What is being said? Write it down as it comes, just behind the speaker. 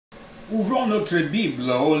Ouvrons notre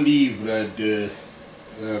Bible au livre de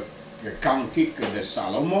Cantiques de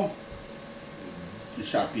Salomon,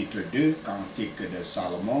 chapitre 2, Cantiques de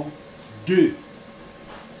Salomon, 2.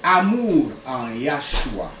 Amour en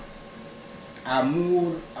Yahshoua.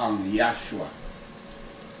 Amour en Yahshoua.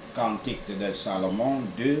 Cantiques de Salomon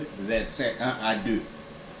 2, versets 1 à 2.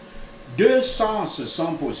 Deux sens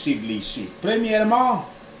sont possibles ici. Premièrement,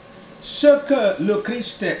 ce que le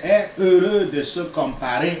Christ est heureux de se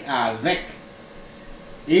comparer avec.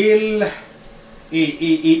 Il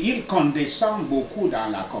condescend beaucoup dans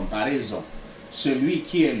la comparaison. Celui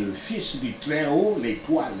qui est le Fils du Très-Haut,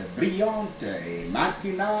 l'étoile brillante et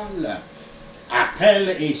matinale,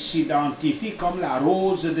 appelle et s'identifie comme la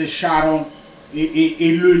rose de Sharon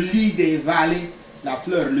et le lit des vallées, la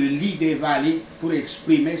fleur, le lit des vallées, pour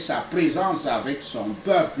exprimer sa présence avec son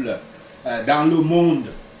peuple dans le monde.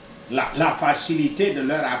 La facilité de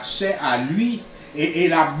leur accès à lui et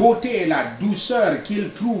la beauté et la douceur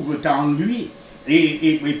qu'ils trouvent en lui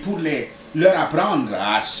et pour leur apprendre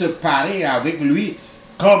à se parer avec lui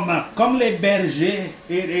comme les bergers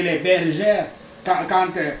et les bergères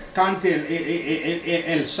quand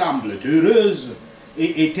elles semblent heureuses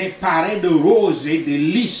et étaient parées de roses et de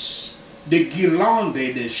lys, de guirlandes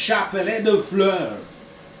et de chapelets de fleurs.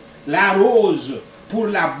 La rose pour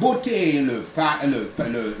la beauté,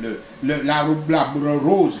 la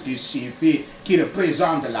rose qui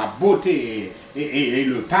représente la beauté et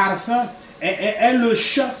le parfum, est le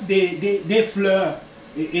chef des fleurs.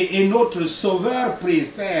 Et notre Sauveur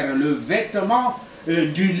préfère le vêtement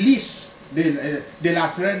du lys, de la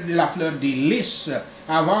fleur du lys,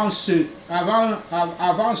 avant celui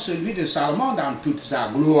de Salomon dans toute sa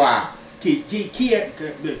gloire, qui est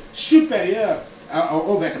supérieur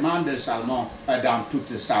au vêtement de Salomon dans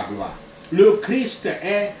toute sa gloire. Le Christ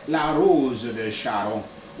est la rose de Sharon,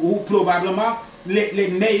 où probablement les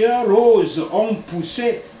meilleures roses ont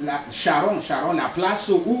poussé, Sharon, la place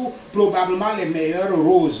où probablement les meilleures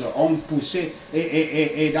roses ont poussé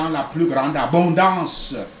et dans la plus grande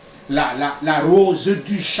abondance, la rose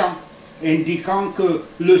du champ, indiquant que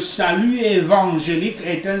le salut évangélique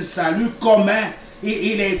est un salut commun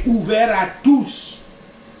et il est ouvert à tous.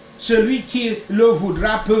 Celui qui le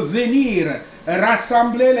voudra peut venir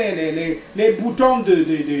rassembler les bourgeons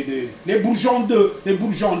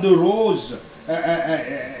de roses,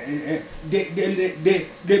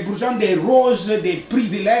 des bourgeons des roses, des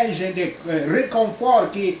privilèges et des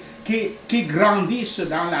réconforts qui grandissent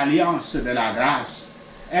dans l'alliance de la grâce.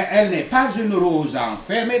 Elle n'est pas une rose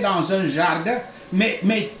enfermée dans un jardin,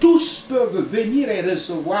 mais tous peuvent venir et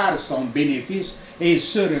recevoir son bénéfice et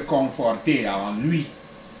se réconforter en lui.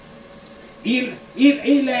 Il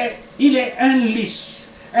est un lys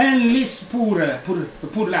pour la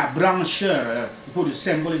blancheur, pour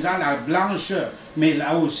symboliser la blancheur, mais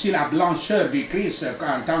là aussi la blancheur du Christ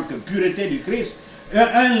en tant que pureté du Christ,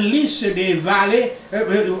 un lys des vallées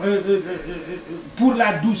pour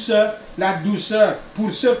la douceur,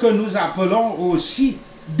 pour ce que nous appelons aussi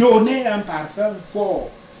donner un parfum fort.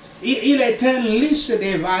 Il est un lys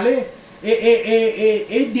des vallées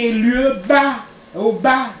et des lieux bas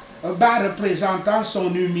représentant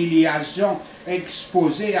son humiliation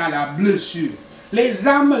exposée à la blessure. Les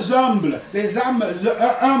âmes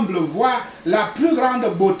humbles voient la plus grande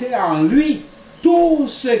beauté en lui. Tout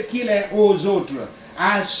ce qu'il est aux autres,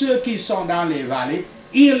 à ceux qui sont dans les vallées,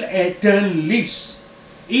 il est un lys.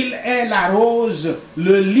 Il est la rose,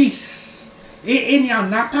 le lys. Et il n'y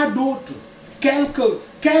en a pas d'autre. Quelle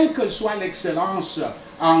que soit l'excellence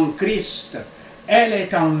en Christ, elle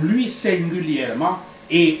est en lui singulièrement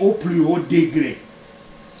et au plus haut degré.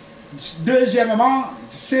 Deuxièmement,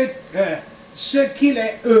 c'est ce qu'il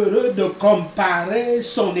est heureux de comparer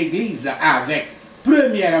son Église avec.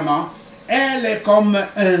 Premièrement, elle est comme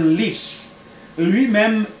un lys.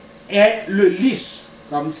 Lui-même est le lys,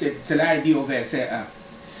 comme cela est dit au verset 1.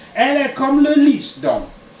 Elle est comme le lys, donc.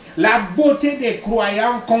 La beauté des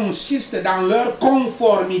croyants consiste dans leur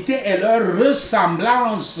conformité et leur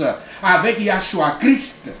ressemblance avec Yahshua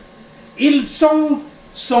Christ. Ils sont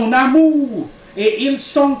son amour et ils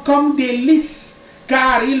sont comme des lys,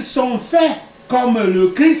 car ils sont faits comme le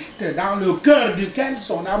Christ dans le cœur duquel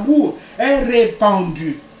son amour est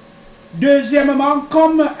répandu. Deuxièmement,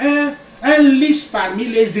 comme un lys parmi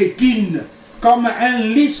les épines, comme un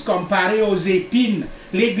lys comparé aux épines.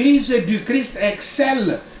 L'Église du Christ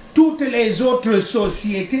excelle toutes les autres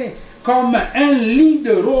sociétés, comme un lit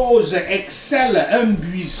de roses excelle un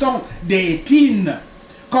buisson d'épines,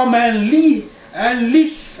 comme un lys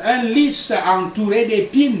entouré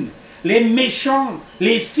d'épines. Les méchants,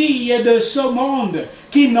 les filles de ce monde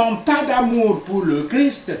qui n'ont pas d'amour pour le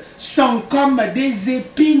Christ sont comme des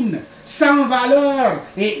épines. sans valeur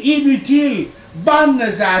et inutiles, bonnes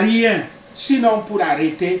à rien, sinon pour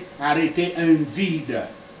arrêter un vide,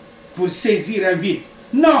 pour saisir un vide.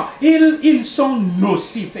 Non, ils sont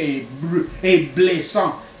nocifs et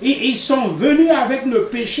blessants. Ils sont venus avec le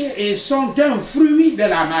péché et sont un fruit de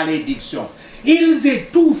la malédiction. Ils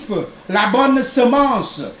étouffent la bonne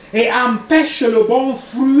semence et empêchent le bon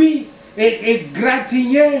fruit et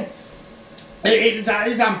gratigner. Et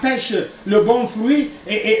ils empêchent le bon fruit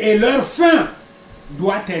et leur fin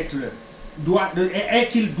est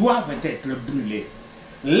qu'ils doivent être brûlés.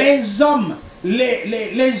 Les hommes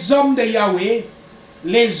de Yahweh,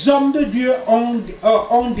 les hommes de Dieu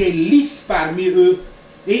ont des lys parmi eux,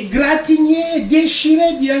 et gratignés,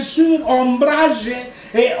 déchirés bien sûr, ombragés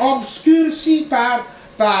et obscurcis par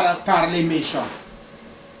les méchants.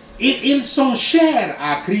 Ils sont chers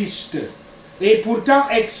à Christ et pourtant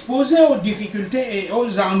exposés aux difficultés et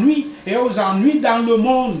aux ennuis dans le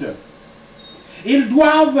monde. Ils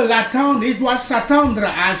doivent l'attendre, ils doivent s'attendre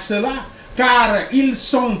à cela, car ils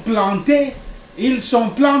sont plantés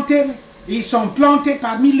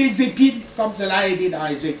parmi les épines, comme cela est dit dans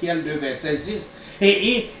Ézéchiel 2, verset 6.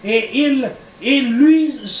 Et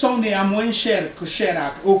lui sont néanmoins chers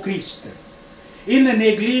au Christ. Il ne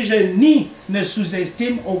néglige ni ne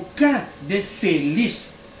sous-estime aucun de ces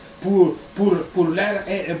listes pour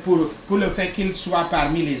le fait qu'ils soient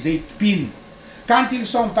parmi les épines. Quand ils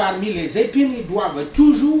sont parmi les épines, ils doivent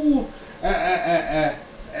toujours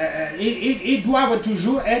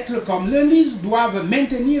être comme le lys, doivent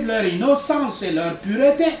maintenir leur innocence et leur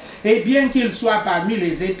pureté, et bien qu'ils soient parmi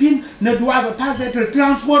les épines, ne doivent pas être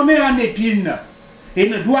transformés en épines.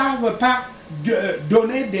 Ils ne doivent pas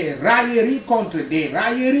donner des railleries contre des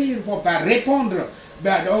railleries. Il ne faut pas répondre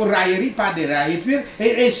aux railleries par des railleries.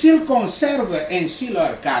 Et s'ils conservent ainsi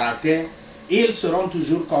leur caractère, ils seront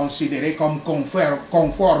toujours considérés comme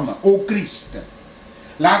conformes au Christ.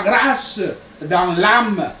 La grâce dans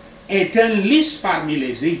l'âme est un lys parmi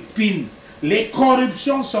les épines. Les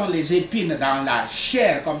corruptions sont les épines dans la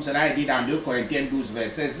chair, comme cela est dit dans 2 Corinthiens 12,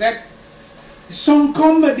 verset 7. Sont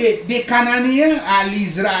comme des Cananéens à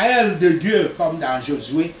l'Israël de Dieu, comme dans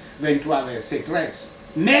Josué 23, verset 13.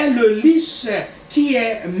 Mais le lys qui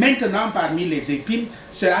est maintenant parmi les épines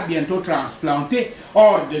sera bientôt transplanté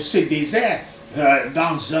hors de ce désert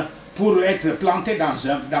pour être planté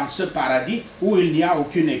dans ce paradis où il n'y a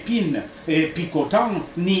aucune épine picotante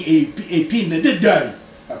ni épine de deuil,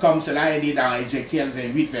 comme cela est dit dans Ézéchiel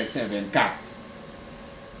 28, verset 24.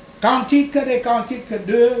 Cantiques des Cantiques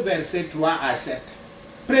 2, versets 3 à 7.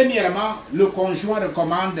 Premièrement, le conjoint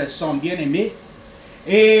recommande son bien-aimé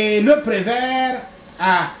et le préfère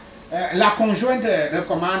la conjointe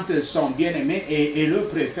recommande son bien-aimé et le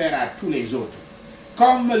préfère à tous les autres.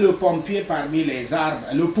 Comme le pommier parmi les arbres,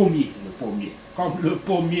 comme le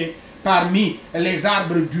pommier parmi les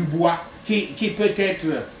arbres du bois qui peut-être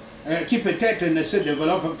ne se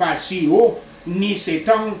développe pas si haut, ne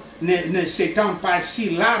s'étend pas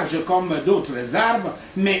si large comme d'autres arbres,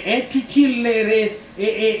 mais est utile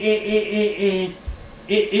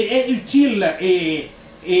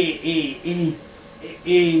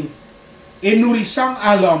et nourrissant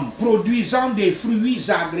à l'homme, produisant des fruits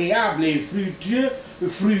agréables et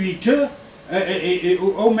fruiteux,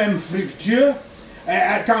 ou même fructueux,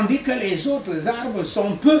 tandis que les autres arbres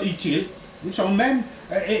sont peu utiles, sont même,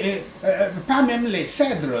 pas même les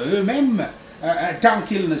cèdres eux-mêmes, tant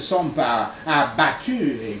qu'ils ne sont pas abattus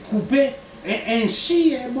et coupés. Et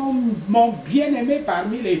ainsi est mon bien-aimé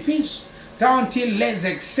parmi les fils, tant il les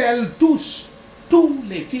excelle tous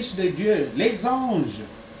les fils de Dieu, les anges.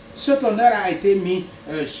 Cet honneur a été mis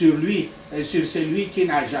sur lui, sur celui qui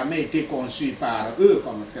n'a jamais été conçu par eux,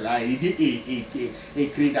 comme cela est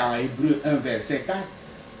écrit dans Hébreux 1, verset 4.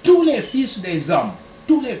 Tous les fils des hommes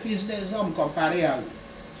comparés à eux.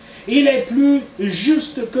 Il est plus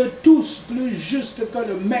juste que tous, plus juste que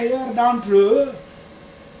le meilleur d'entre eux,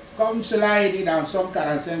 comme cela est dit dans Somme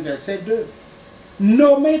 45, verset 2.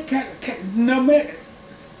 Nommez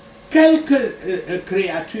quelques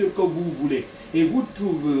créatures que vous voulez, et vous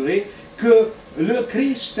trouverez que le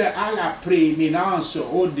Christ a la prééminence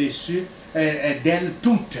au-dessus d'elles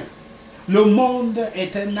toutes. Le monde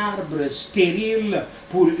est un arbre stérile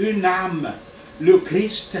pour une âme. Le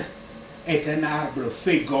Christ est un arbre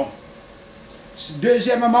fécond.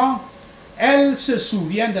 Deuxièmement, elle se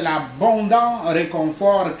souvient de l'abondant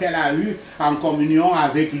réconfort qu'elle a eu en communion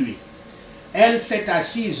avec lui. Elle s'est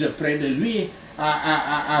assise près de lui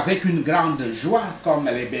avec une grande joie, comme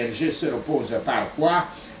les bergers se reposent parfois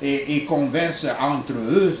et conversent entre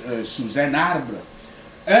eux sous un arbre.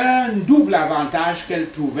 un double avantage qu'elle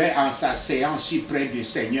trouvait en s'asseyant si près du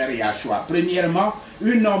Seigneur Yahshoua. Premièrement,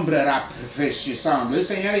 une ombre rafraîchissante. Le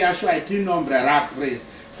Seigneur Yahshoua est une ombre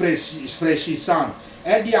rafraîchissante.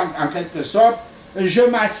 Elle dit en quelque sorte, je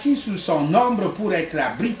m'assis sous son ombre pour être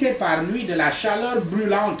abrité par lui de la chaleur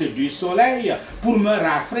brûlante du soleil, pour me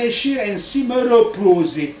rafraîchir, ainsi me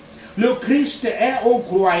reposer. Le Christ est aux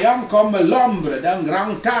croyants comme l'ombre d'un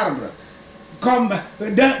grand arbre, comme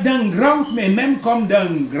d'un grand, mais même comme d'un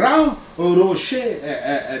grand rocher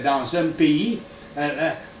dans un pays,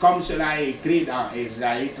 comme cela est écrit dans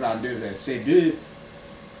Ésaïe 32, verset 2.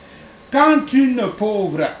 Quand une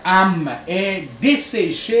pauvre âme est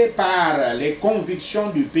desséchée par les convictions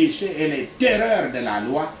du péché et les terreurs de la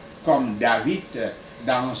loi, comme David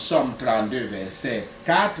dans Somme 32, verset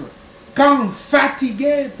 4, quand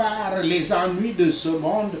fatigué par les ennuis de ce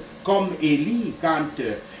monde, comme Élie, quand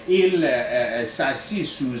il s'assit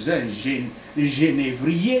sous un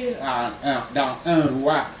genévrier dans 1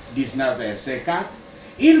 Roi 19, verset 4,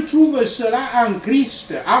 il trouve cela en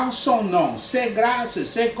Christ, en son nom, ses grâces,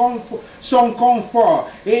 son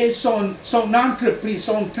confort et son entreprise,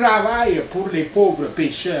 son travail pour les pauvres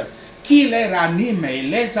pécheurs, qui les ranime et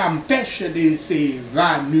les empêche de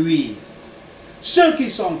s'évanouir. Ceux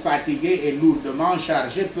qui sont fatigués et lourdement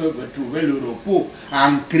chargés peuvent trouver le repos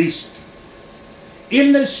en Christ.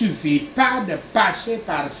 Il ne suffit pas de passer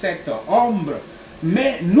par cette ombre,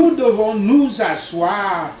 mais nous devons nous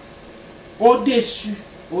asseoir au-dessus.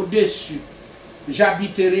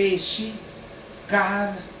 J'habiterai ici,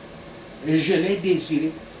 car je l'ai désiré,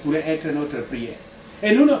 pourrait être notre prière.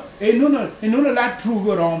 Et nous ne la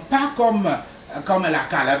trouverons pas comme la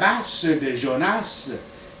calebasse de Jonas,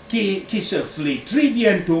 qui se flétrit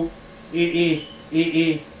bientôt et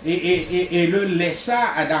le laissa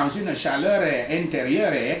dans une chaleur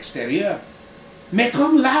intérieure et extérieure, mais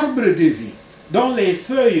comme l'arbre de vie, dont les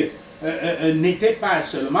feuilles n'étaient pas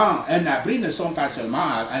seulement un abri, ne sont pas seulement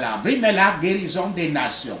à l'abri, mais la guérison des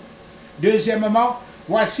nations. Deuxièmement,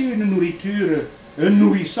 voici une nourriture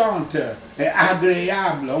nourrissante,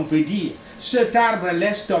 agréable, on peut dire. Cet arbre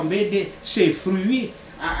laisse tomber ses fruits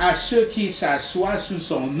à ceux qui s'assoient sous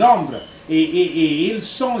son ombre, et ils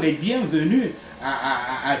sont les bienvenus,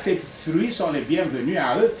 ces fruits sont les bienvenus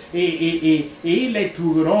à eux, et ils les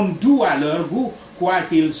trouveront doux à leur goût, quoi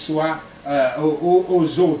qu'ils soient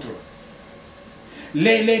aux autres.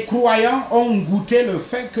 Les croyants ont goûté le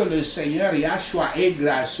fait que le Seigneur Yahshoua est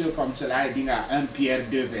gracieux, comme cela est dit à 1 Pierre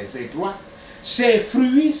 2, verset 3. Ces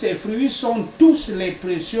fruits sont tous les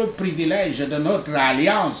précieux privilèges de notre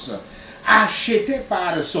alliance, achetés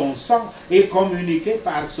par son sang et communiqués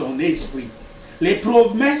par son esprit. Ces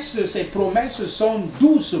promesses sont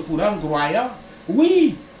douces pour un croyant,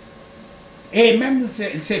 oui, et même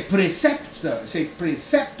ces préceptes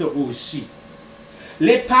aussi.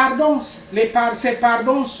 Ces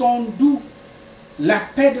pardons sont doux. La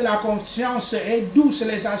paix de la conscience est douce,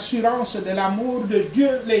 les assurances de l'amour de Dieu,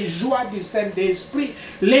 les joies du Saint-Esprit,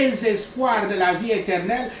 les espoirs de la vie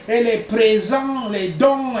éternelle et les présents, les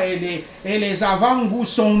dons et les avant-goûts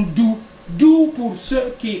sont doux. Doux pour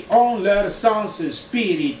ceux qui ont leur sens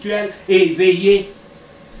spirituel éveillé.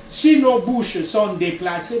 Si nos bouches sont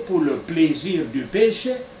déplacées pour le plaisir du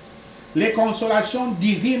péché, les consolations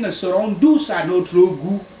divines seront douces à notre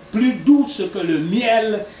goût, plus douces que le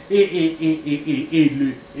miel et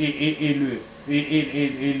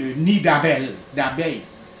le nid d'abeilles.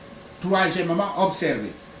 Troisièmement,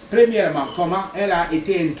 observez. Premièrement, comment elle a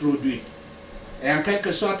été introduite. Et en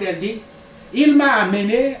quelque sorte, elle dit, il m'a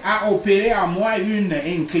amené à opérer en moi une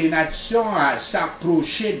inclination à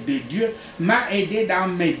s'approcher de Dieu, m'a aidé dans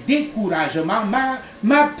mes découragements,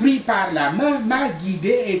 m'a pris par la main, m'a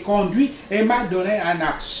guidé et conduit et m'a donné un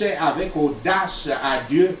accès avec audace à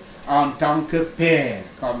Dieu en tant que Père.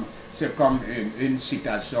 C'est comme une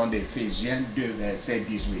citation d'Éphésiens 2, verset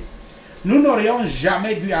 18. Nous n'aurions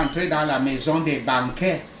jamais dû entrer dans la maison des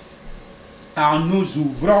banquets en nous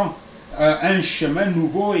ouvrant un chemin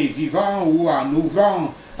nouveau et vivant, ou en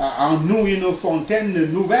ouvrant en nous une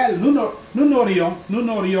fontaine nouvelle. Nous n'aurions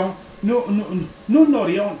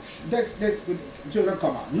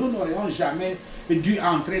jamais dû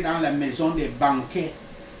entrer dans la maison des banquets.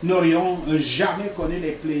 N'aurions jamais connu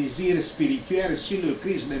les plaisirs spirituels si le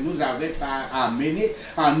Christ ne nous avait pas amenés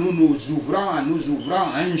en nous ouvrant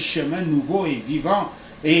un chemin nouveau et vivant,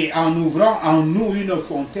 et en ouvrant en nous une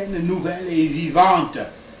fontaine nouvelle et vivante.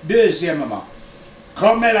 Deuxièmement,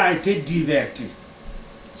 comme elle a été divertie,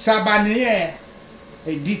 sa bannière,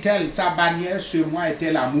 dit-elle, sa bannière sur moi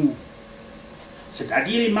était l'amour.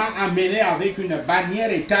 C'est-à-dire, il m'a amené avec une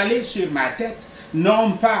bannière étalée sur ma tête,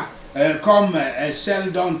 non pas comme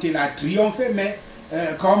celle dont il a triomphé, mais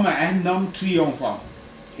comme un homme triomphant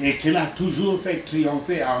et qu'il a toujours fait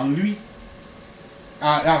triompher en lui,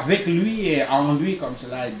 avec lui et en lui, comme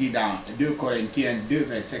cela est dit dans 2 Corinthiens 2,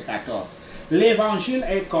 verset 14. L'évangile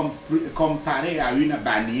est comparé à une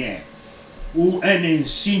bannière ou un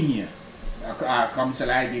insigne, comme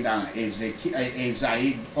cela est dit dans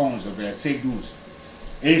Ésaïe 11, verset 12.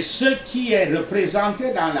 Et ce qui est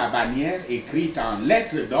représenté dans la bannière, écrite en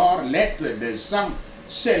lettres d'or, lettres de sang,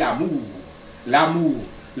 c'est l'amour. L'amour,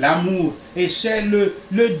 l'amour. Et c'est le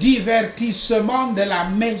divertissement de la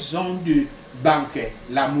maison du banquet,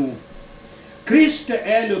 l'amour. Christ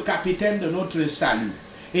est le capitaine de notre salut.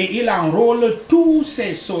 Et il enrôle tous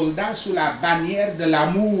ses soldats sous la bannière de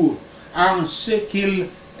l'amour, en ce qu'il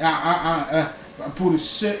pour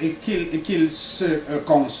ce qu'ils se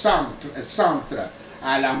concentrent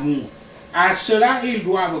à l'amour. À cela, ils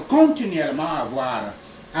doivent continuellement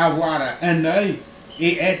avoir un œil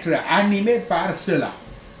et être animés par cela.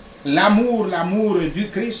 L'amour du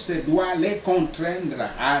Christ doit les contraindre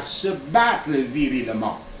à se battre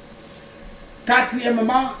virilement.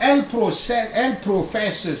 Quatrièmement, elle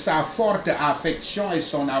professe sa forte affection et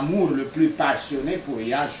son amour le plus passionné pour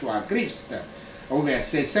Yahshua Christ. Au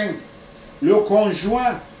verset 5, le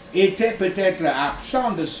conjoint était peut-être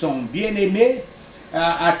absent de son bien-aimé,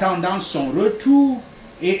 attendant son retour,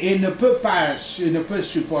 et ne peut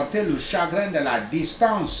supporter le chagrin de la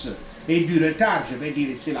distance et du retard, je vais dire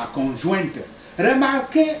ici la conjointe.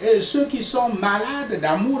 Remarquez ceux qui sont malades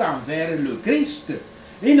d'amour envers le Christ.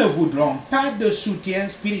 Ils ne voudront pas de soutien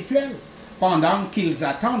spirituel pendant qu'ils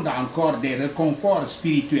attendent encore des réconforts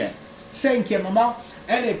spirituels. Cinquièmement,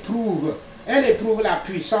 elle éprouve la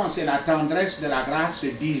puissance et la tendresse de la grâce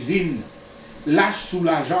divine, la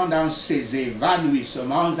soulageant dans ses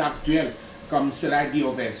évanouissements actuels, comme cela dit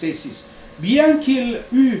au verset 6. Bien qu'il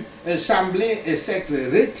eût semblé s'être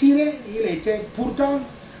retiré, il était pourtant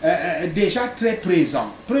déjà très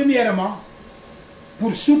présent. Premièrement,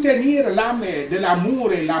 pour soutenir l'âme de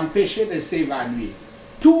l'amour et l'empêcher de s'évanouir.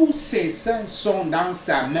 Tous ses saints sont dans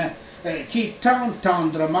sa main, qui tend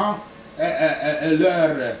tendrement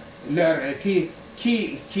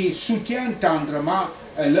qui soutiennent tendrement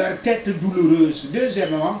leur tête douloureuse.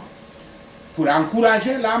 Deuxièmement, pour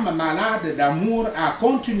encourager l'âme malade d'amour à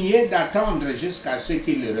continuer d'attendre jusqu'à ce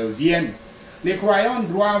qu'il revienne. Les croyants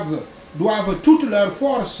doivent toute leur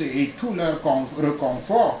force et tout leur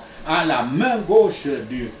réconfort à la main gauche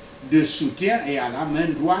de soutien et à la main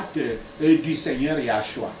droite du Seigneur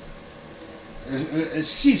Yahshua.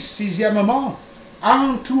 Sixièmement,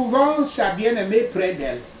 en trouvant sa bien-aimée près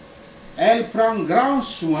d'elle, elle prend grand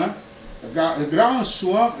soin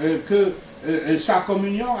que sa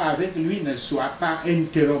communion avec lui ne soit pas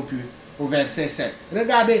interrompue. Au verset 7.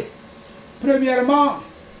 Regardez, premièrement,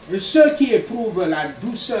 ceux qui éprouvent la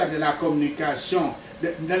douceur de la communication,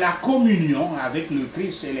 de la communion avec le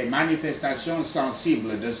Christ et les manifestations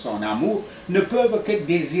sensibles de son amour, ne peuvent que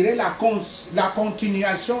désirer la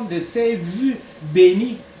continuation de ces vues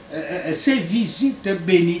bénies, ces visites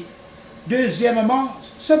bénies. Deuxièmement,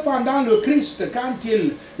 cependant, le Christ, quand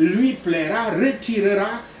il lui plaira, retirera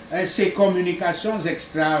ses communications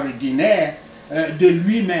extraordinaires de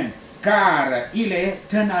lui-même, car il est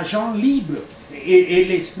un agent libre. Et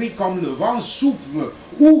l'esprit comme le vent souffle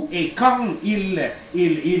où et quand il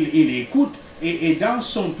écoute, et dans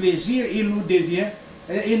son plaisir il nous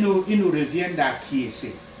revient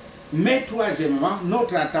d'acquiescer. Mais troisièmement,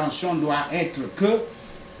 notre attention doit être que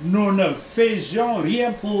nous ne fassions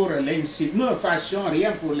rien pour l'inciter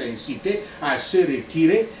à se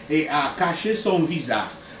retirer et à cacher son visage,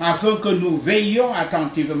 afin que nous veillions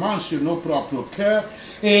attentivement sur nos propres cœurs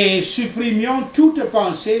et supprimions toute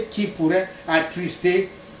pensée qui pourrait attrister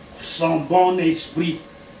son bon esprit.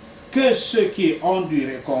 Que ceux qui ont du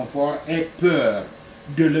réconfort aient peur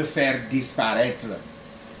de le faire disparaître.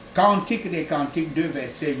 Cantiques des Cantiques 2,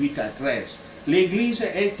 versets 8 à 13. L'Église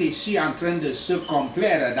est ici en train de se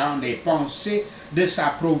complaire dans les pensées de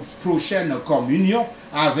sa prochaine communion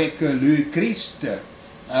avec le Christ,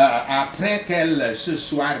 après qu'elle se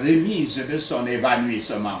soit remise de son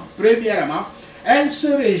évanouissement. Premièrement, elle se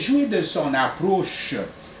réjouit de son approche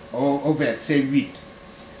au verset 8.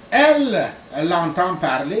 Elle l'entend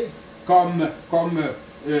parler comme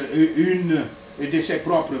une de ses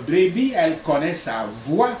propres brebis. Elle connaît sa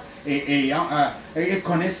voix et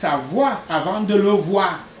connaît sa voix avant de le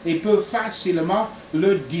voir et peut facilement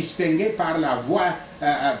le distinguer par la voix,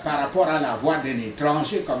 par rapport à la voix d'un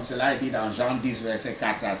étranger, comme cela est dit dans Jean 10, verset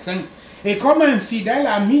 4 à 5. Et comme un fidèle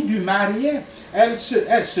ami du marié, elle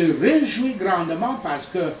se réjouit grandement parce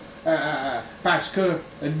que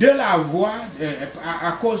de la voix,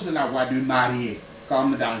 à cause de la voix du marié,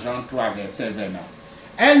 comme dans Jean 3, verset 29.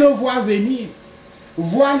 Elle le voit venir,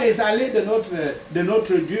 voit les allées de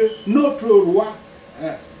notre Dieu, notre roi.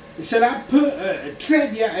 Cela peut très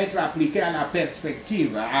bien être appliqué à la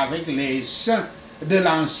perspective avec les saints de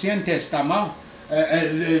l'Ancien Testament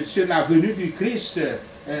sur la venue du Christ,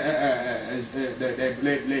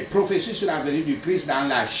 les prophéties sur la venue du Christ dans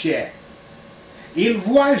la chair. Il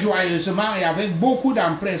voit joyeusement et avec beaucoup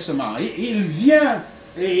d'empressement. Il vient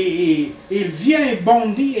et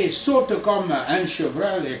bondit et saute comme un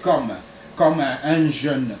chevreuil et comme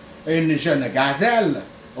une jeune gazelle,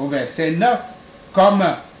 au verset 9, comme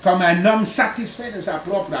un homme satisfait de sa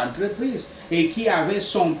propre entreprise et qui avait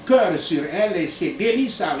son cœur sur elle et ses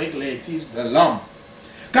délices avec les fils de l'homme.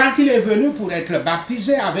 Quand il est venu pour être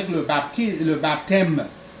baptisé avec le baptême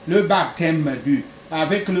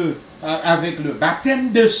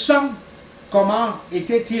de sang, comment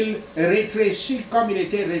était-il rétréci comme il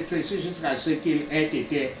était rétréci jusqu'à ce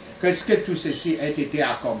que tout ceci ait été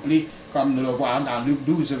accompli, comme nous le voyons dans Luc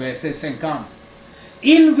 12, verset 50.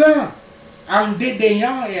 Il vint en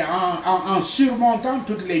dédaignant et en surmontant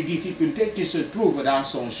toutes les difficultés qui se trouvent dans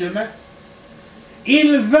son chemin.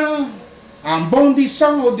 Il vint en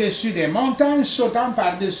bondissant au-dessus des montagnes, sautant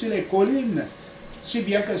par-dessus les collines, si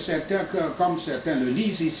bien que comme certains le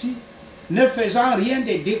lisent ici, ne faisant rien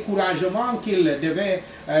des découragements qu'il devait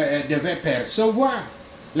percevoir.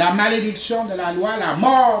 La malédiction de la loi, la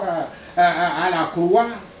mort à la croix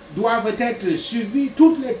doivent être suivies,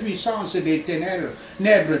 toutes les puissances des ténèbres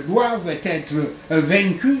doivent être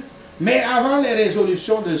vaincues, mais avant les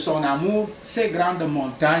résolutions de son amour, ces grandes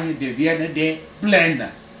montagnes deviennent des plaines.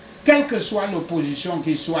 Quelle que soit l'opposition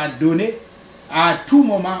qui soit donnée, à tout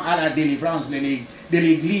moment à la délivrance de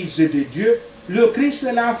l'Église de Dieu, le Christ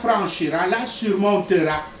la franchira, la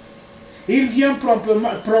surmontera. Il vient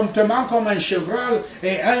promptement comme un chevreuil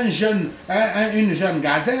et une jeune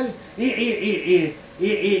gazelle, et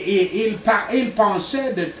il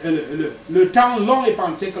pensait le temps long, il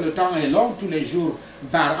pensait que le temps est long, tous les jours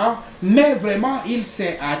par an, mais vraiment il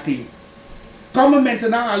s'est hâté. Comme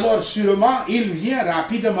maintenant, alors sûrement, il vient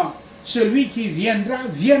rapidement. Celui qui viendra,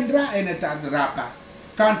 viendra et ne tardera pas.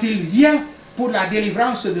 Quand il vient pour la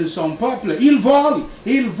délivrance de son peuple, il vole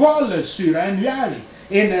sur un nuage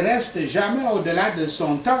et ne reste jamais au-delà de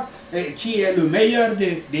son temps, qui est le meilleur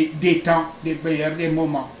des temps, le meilleur des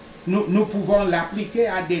moments. Nous pouvons l'appliquer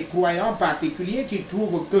à des croyants particuliers qui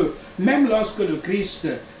trouvent que même lorsque le Christ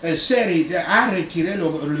a retiré le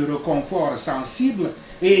réconfort sensible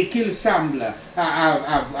et qu'il semble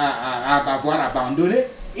avoir abandonné,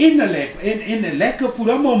 il ne l'est que pour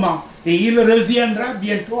un moment. Et il reviendra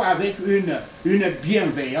bientôt avec une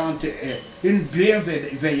bienveillance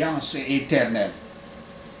éternelle.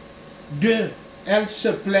 2. Elle se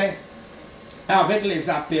plaît avec les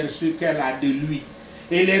aperçus qu'elle a de lui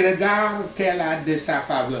et les regards qu'elle a de sa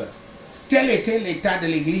faveur. Tel était l'état de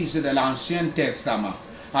l'Église de l'Ancien Testament,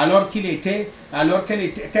 alors qu'elle était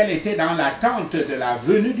dans l'attente de la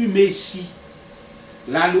venue du Messie.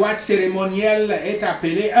 La loi cérémonielle est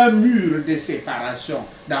appelée un mur de séparation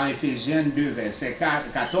dans Éphésiens 2, verset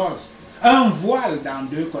 14. Un voile dans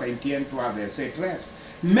 2 Corinthiens 3, verset 13.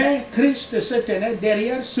 Mais Christ se tenait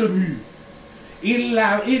derrière ce mur. Il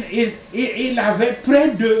avait près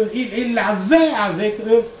d'eux, il l'avait avec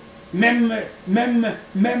eux, même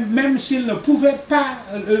s'ils ne pouvaient pas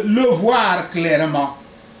le voir clairement.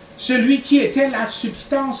 Celui qui était la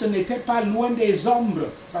substance n'était pas loin des ombres,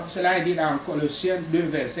 comme cela est dit dans Colossiens 2,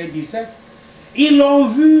 verset 17. Ils l'ont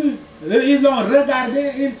vu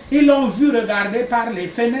regarder par les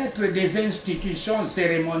fenêtres des institutions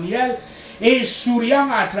cérémonielles et souriant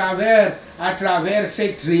à travers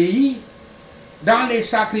ces treillis, dans les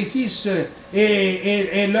sacrifices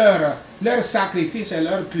et leur sacrifice et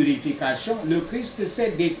leur purification, le Christ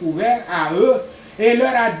s'est découvert à eux et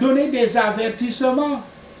leur a donné des avertissements.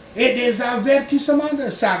 Et des avertissements de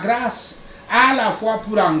sa grâce, à la fois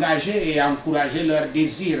pour engager et encourager leur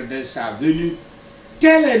désir de sa venue.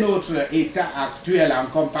 Tel est notre état actuel en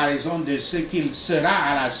comparaison de ce qu'il sera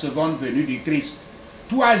à la seconde venue du Christ.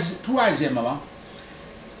 Troisièmement,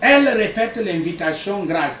 elle répète l'invitation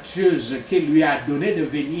gracieuse qu'il lui a donnée de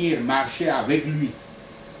venir marcher avec lui,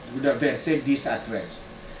 versets 10 à 13.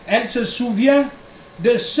 Elle se souvient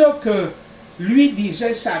de ce que lui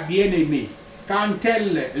disait sa bien-aimée, quand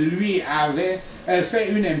elle lui avait fait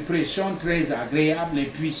une impression très agréable et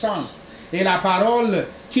puissante. Et la parole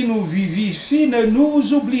qui nous vivifie ne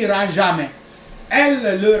nous oubliera jamais.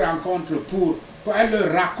 Elle le raconte pour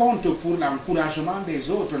l'encouragement des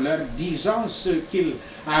autres, leur disant ce qu'il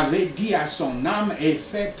avait dit à son âme et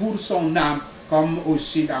fait pour son âme, comme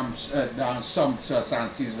aussi dans Somme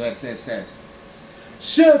 66, verset 16.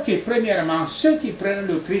 premièrement, ceux qui prennent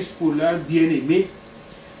le Christ pour leur bien-aimé,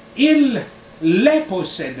 il les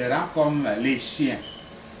possédera comme les siens.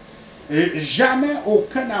 Jamais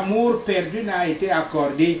aucun amour perdu n'a été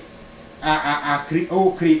accordé par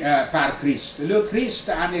Christ. Le Christ,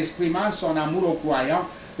 en exprimant son amour aux croyants,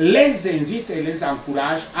 les invite et les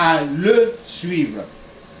encourage à le suivre.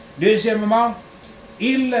 Deuxièmement,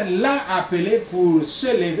 il l'a appelé pour se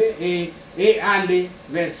lever et aller,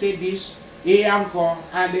 verset 10, et encore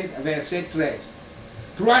aller, verset 13.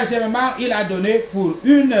 Troisièmement, il a donné pour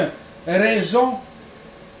une raison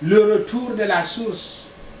le retour de la source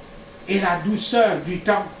et la douceur du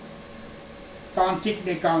temps. Cantiques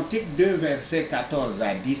des Cantiques 2, versets 14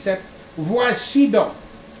 à 17. Voici donc,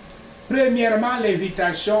 premièrement,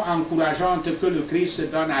 l'invitation encourageante que le Christ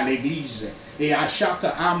donne à l'Église et à chaque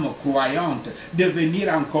âme croyante de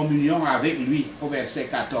venir en communion avec lui, au verset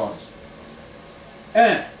 14. 1.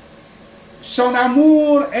 Son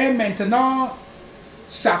amour est maintenant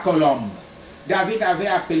sa colombe. David avait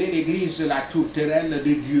appelé l'Église la tourterelle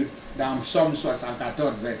de Dieu dans Psaume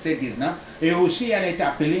 74, verset 19, et aussi elle est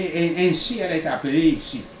appelée, et ainsi elle est appelée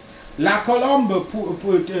ici. La colombe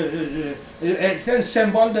est un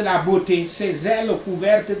symbole de la beauté, ses ailes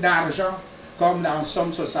couvertes d'argent, comme dans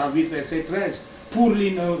Psaume 68, verset 13, pour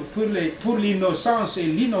l'innocence et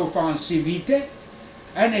l'inoffensivité.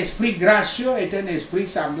 Un esprit gracieux est un esprit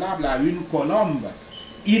semblable à une colombe,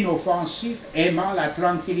 inoffensif, aimant la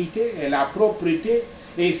tranquillité et la propreté,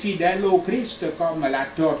 et fidèle au Christ comme la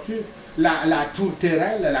tortue, la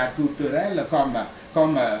tourterelle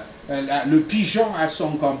comme le pigeon à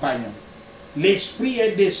son compagnon. L'esprit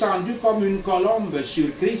est descendu comme une colombe sur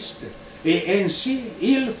Christ, et ainsi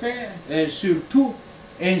il fait surtout,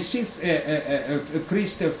 ainsi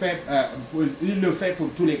Christ fait, il le fait pour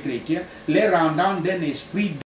tous les chrétiens, les rendant d'un esprit